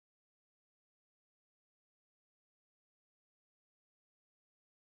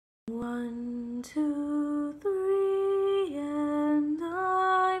1, 2, 3, and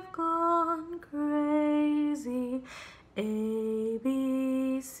I've gone crazy. A,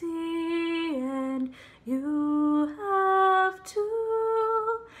 B, C, and you have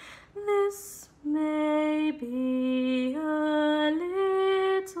too. This may be a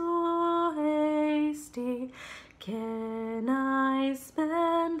little hasty. Can I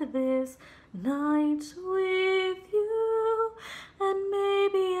spend this night with you? And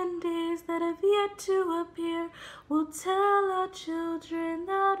maybe in days that have yet to appear, we'll tell our children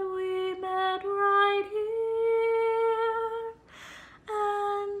that we met right here.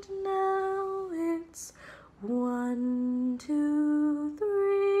 And now it's 1, 2,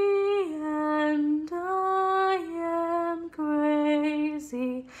 3, and I am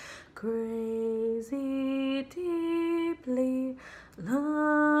crazy, crazy, deeply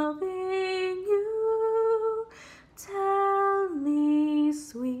loving you. Tell me,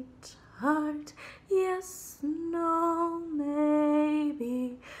 sweetheart, yes, no,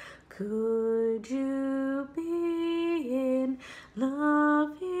 maybe, could you be in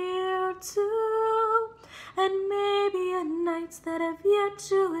love here too? And maybe in nights that have yet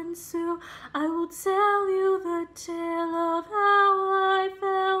to ensue, I will tell you the tale of how I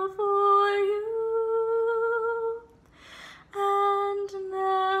fell for you. And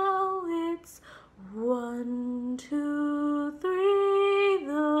now it's 1, 2, 3,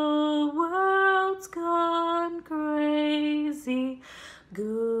 the world's gone crazy.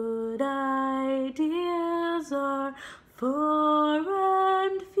 Good ideas are far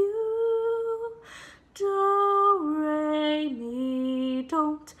and few. Do, re, mi,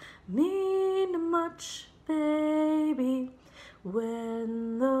 don't mean much, baby,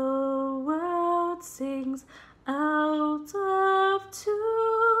 when the world sings out of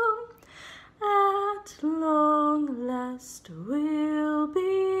tune. At long last we'll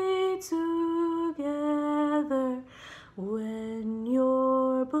be together when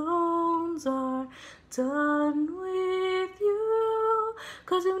your bones are done with you.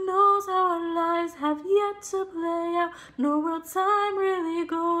 'Cause who knows how our lives have yet to play out, nor where time really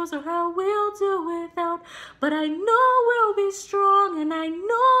goes or how we'll do without. But I know we'll be strong and I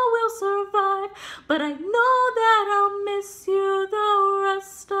know we'll survive. But I know that I'll miss you the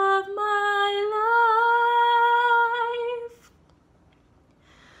rest of my life.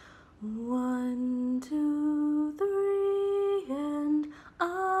 1, 2, 3, and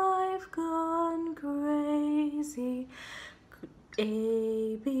I've gone crazy.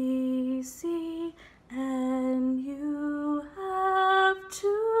 A, B, C, and you have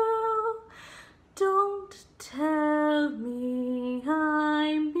too. Don't tell me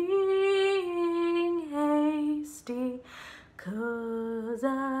I'm being hasty, 'cause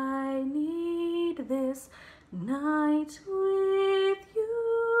I need this night with